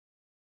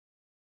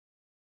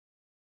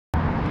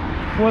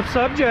What's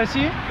up, Jessie?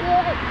 Good.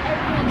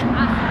 Everything's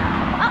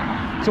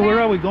awesome. Oh, So where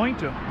are we going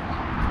to?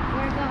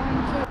 we're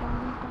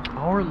going to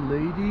Our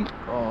Lady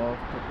of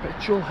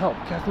Perpetual Help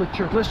Catholic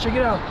Church. Let's check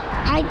it out.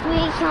 I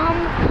drink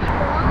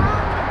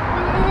some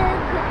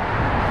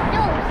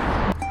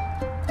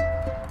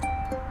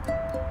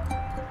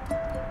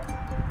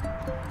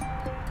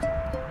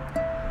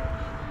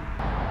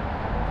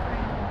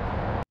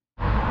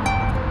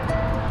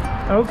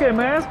Okay,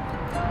 mask.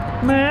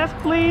 Mask,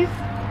 please.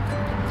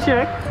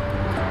 Check.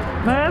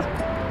 Mask.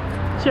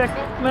 Check.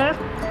 Mask.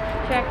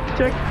 check.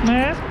 Check.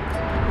 Mask.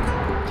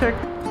 Check.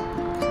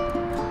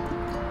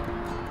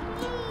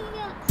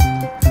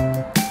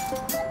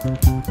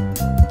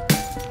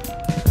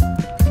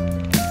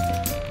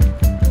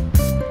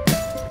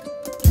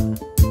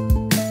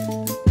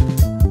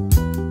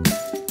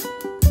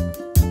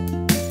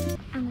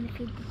 I'm gonna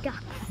feed the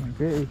ducks.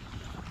 Okay.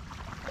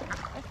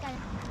 Let's go.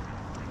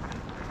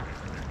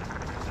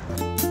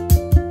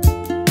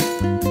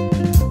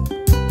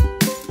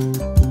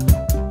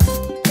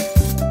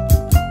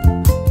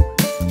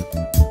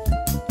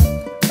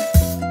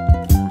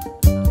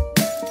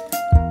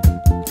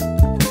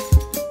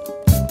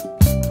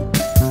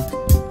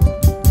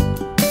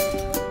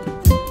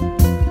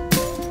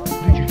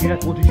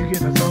 What did you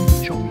get?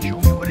 Hassan? Show me,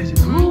 what is it?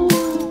 Wow,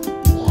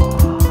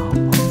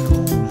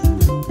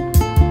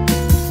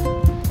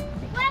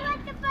 What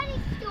about the funny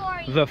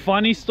story? The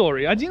funny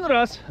story. Один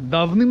раз,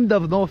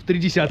 давным-давно в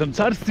 30-м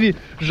царстве,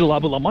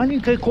 жила-была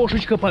маленькая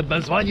кошечка под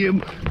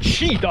названием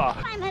Чита.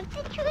 I'm up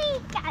the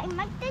trees. I'm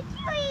up the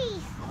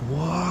trees.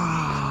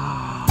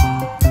 Вау!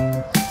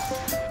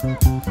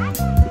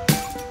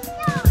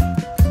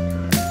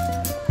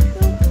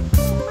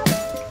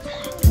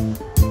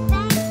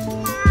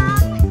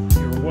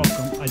 You're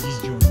welcome,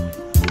 Aziz Jun.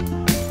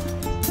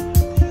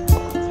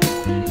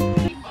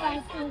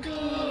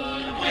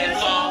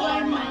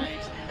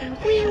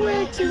 We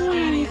will do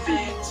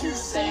anything to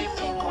save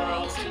the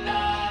world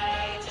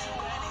tonight.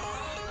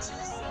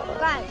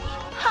 Right.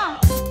 Huh.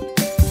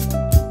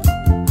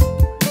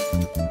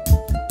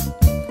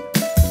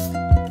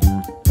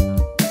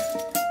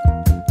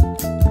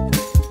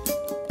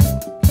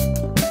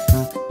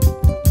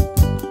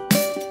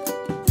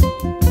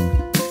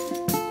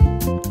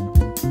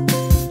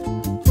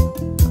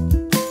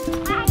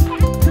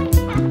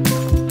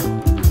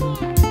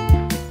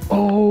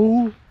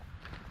 Oh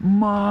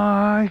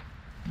my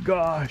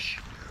gosh.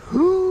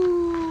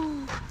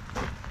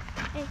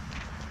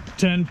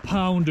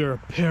 10-pounder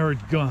paired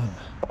gun.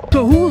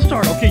 So who will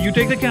start? Okay, you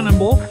take the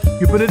cannonball.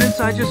 You put it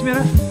inside,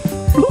 Jasmina.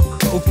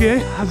 Okay,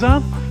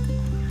 Hazan.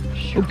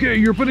 Okay,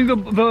 you're putting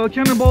the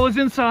cannonball is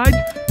inside.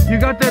 You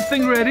got that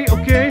thing ready,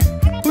 okay?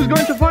 Who's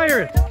going to fire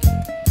it?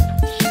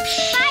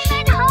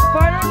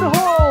 Fire in the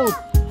hole!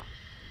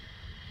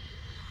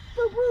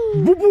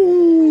 Boo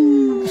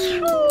boo!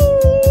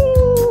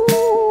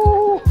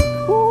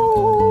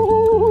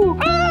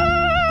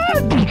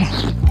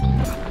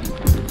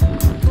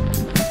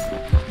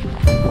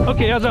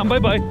 Okay, Azam,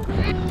 bye-bye.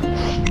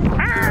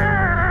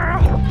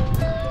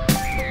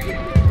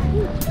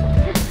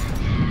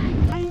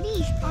 And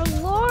these are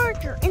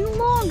larger and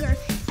longer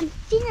and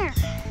thinner.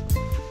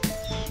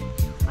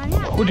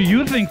 What do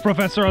you think,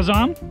 Professor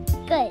Azam?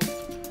 Good.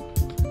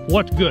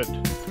 What good?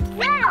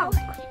 Well,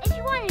 if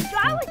you want to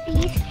draw with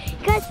these,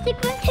 you gotta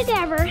stick them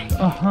together,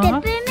 Uh-huh.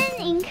 dip them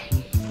in ink,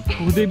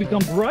 Would they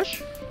become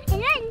brush?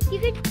 and then you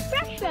could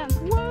brush them.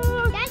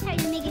 What? That's how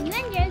you make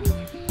inventions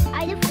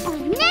out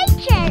of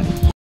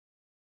nature.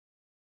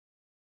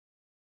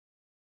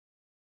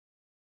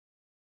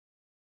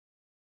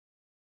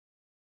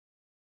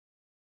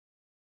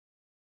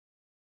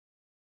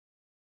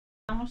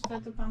 Потому что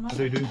это там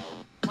Зайду.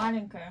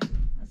 маленькая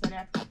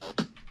зарядка.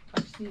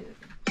 Почти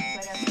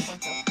зарядка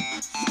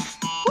кончилась.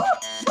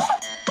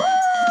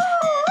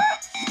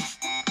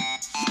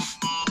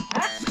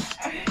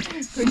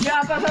 Good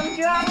job, Azam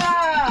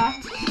Jara!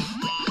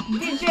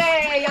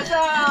 DJ,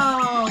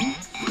 Azam!